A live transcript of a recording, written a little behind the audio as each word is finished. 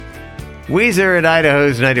Weezer at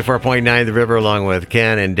Idaho's 94.9 The River, along with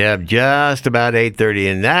Ken and Deb, just about 8:30,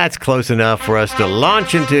 and that's close enough for us to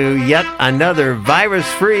launch into yet another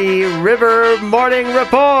virus-free River Morning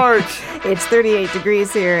Report. It's 38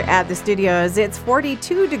 degrees here at the studios. It's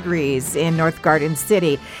 42 degrees in North Garden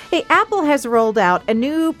City. Hey, Apple has rolled out a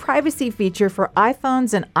new privacy feature for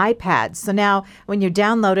iPhones and iPads. So now when you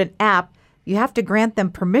download an app, you have to grant them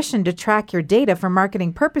permission to track your data for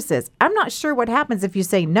marketing purposes. I'm not sure what happens if you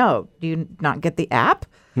say no. Do you not get the app?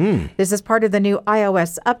 This is part of the new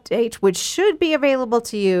iOS update, which should be available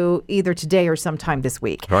to you either today or sometime this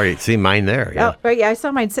week. All right, see mine there. Yeah. Oh, right, yeah, I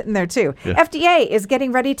saw mine sitting there too. Yeah. FDA is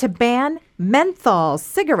getting ready to ban menthol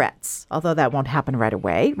cigarettes, although that won't happen right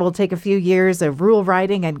away. It will take a few years of rule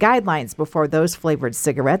writing and guidelines before those flavored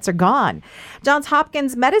cigarettes are gone. Johns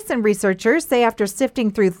Hopkins medicine researchers say after sifting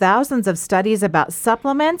through thousands of studies about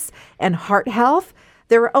supplements and heart health,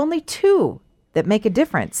 there are only two that make a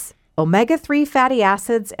difference: omega-3 fatty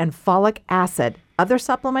acids and folic acid. Other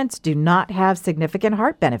supplements do not have significant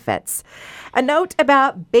heart benefits. A note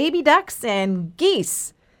about baby ducks and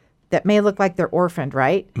geese that may look like they're orphaned,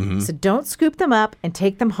 right? So don't scoop them up and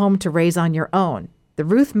take them home to raise on your own. The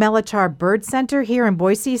Ruth Melachar Bird Center here in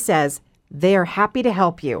Boise says they are happy to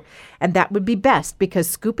help you. And that would be best because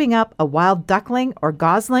scooping up a wild duckling or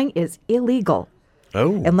gosling is illegal.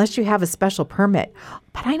 Oh. Unless you have a special permit.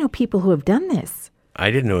 But I know people who have done this. I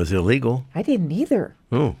didn't know it was illegal. I didn't either.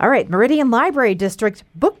 Oh. All right, Meridian Library District,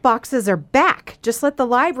 book boxes are back. Just let the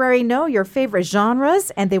library know your favorite genres,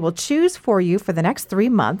 and they will choose for you for the next 3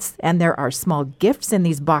 months. And there are small gifts in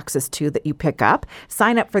these boxes, too, that you pick up.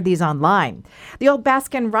 Sign up for these online. The old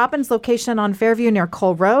Baskin-Robbins location on Fairview near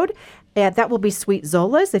Cole Road, that will be Sweet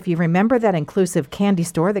Zola's, if you remember that inclusive candy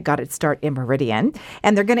store that got its start in Meridian.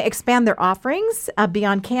 And they're going to expand their offerings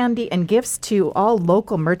beyond candy and gifts to all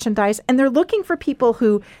local merchandise. And they're looking for people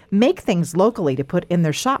who make things locally to put in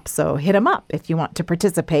their shops. So hit them up if you want to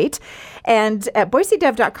participate. And at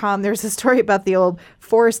BoiseDev.com, there's a story about the old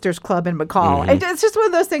Foresters Club in McCall. It's just one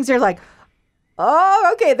of those things you're like, oh,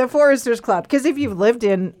 okay, the Foresters Club. Because if you've lived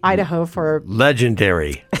in Idaho for...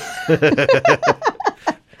 Legendary.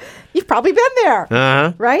 You've probably been there,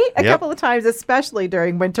 right? A Yep. couple of times, especially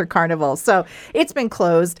during Winter Carnival. So it's been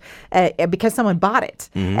closed because someone bought it.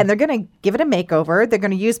 And they're going to give it a makeover. They're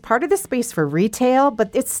going to use part of the space for retail, but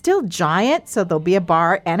it's still giant, so there'll be a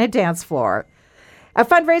bar and a dance floor. A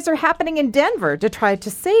fundraiser happening in Denver to try to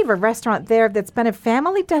save a restaurant there that's been a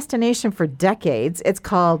family destination for decades. It's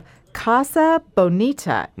called Casa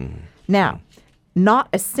Bonita. Now, not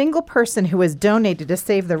a single person who has donated to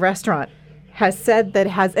save the restaurant has said that it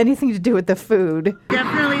has anything to do with the food.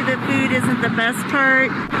 Definitely the food isn't the best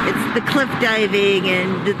part. It's the cliff diving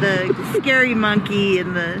and the scary monkey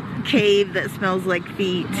and the cave that smells like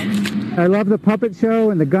feet. I love the puppet show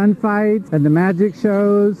and the gunfights and the magic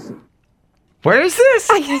shows. Where is this?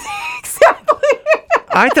 Exactly.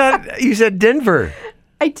 I thought you said Denver.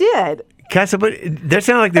 I did. That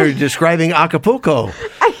sounded like they were describing Acapulco.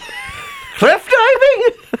 Cliff diving?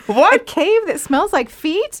 What? A cave that smells like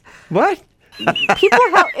feet? What? If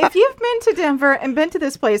you've been to Denver and been to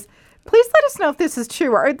this place, please let us know if this is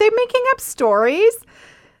true. Are they making up stories?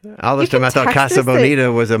 All this time I thought Casa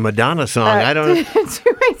Bonita was a Madonna song. I don't...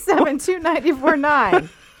 287-2949.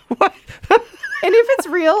 What? And if it's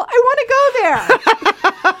real, I want to go there.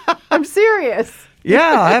 I'm serious.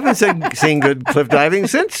 Yeah, I haven't seen good cliff diving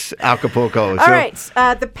since Acapulco. All right.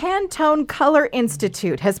 The Pantone Color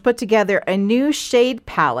Institute has put together a new shade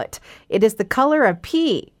palette. It is the color of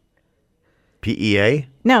pea. PEA?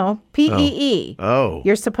 No, PEE. Oh.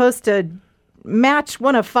 You're supposed to match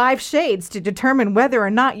one of 5 shades to determine whether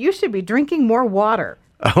or not you should be drinking more water.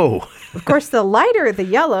 Oh. Of course, the lighter the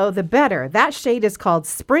yellow, the better. That shade is called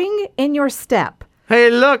Spring in Your Step.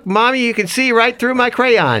 Hey, look, Mommy, you can see right through my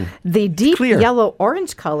crayon. The deep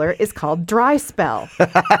yellow-orange color is called Dry Spell.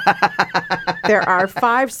 There are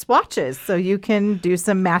 5 swatches, so you can do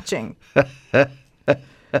some matching.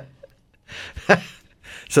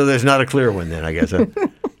 So there's not a clear one then, I guess. Huh?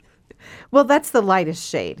 Well, that's the lightest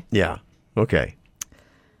shade. Yeah. Okay.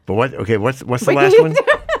 But what's the last one?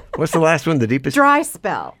 What's the last one? The deepest? Dry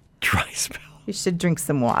Spell. Dry Spell. You should drink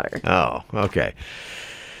some water. Oh, okay.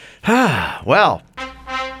 Well,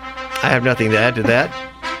 I have nothing to add to that.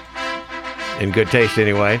 In good taste,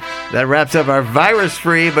 anyway. That wraps up our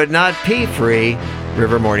virus-free, but not pea-free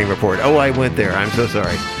River Morning Report. Oh, I went there. I'm so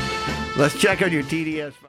sorry. Let's check out your TDS.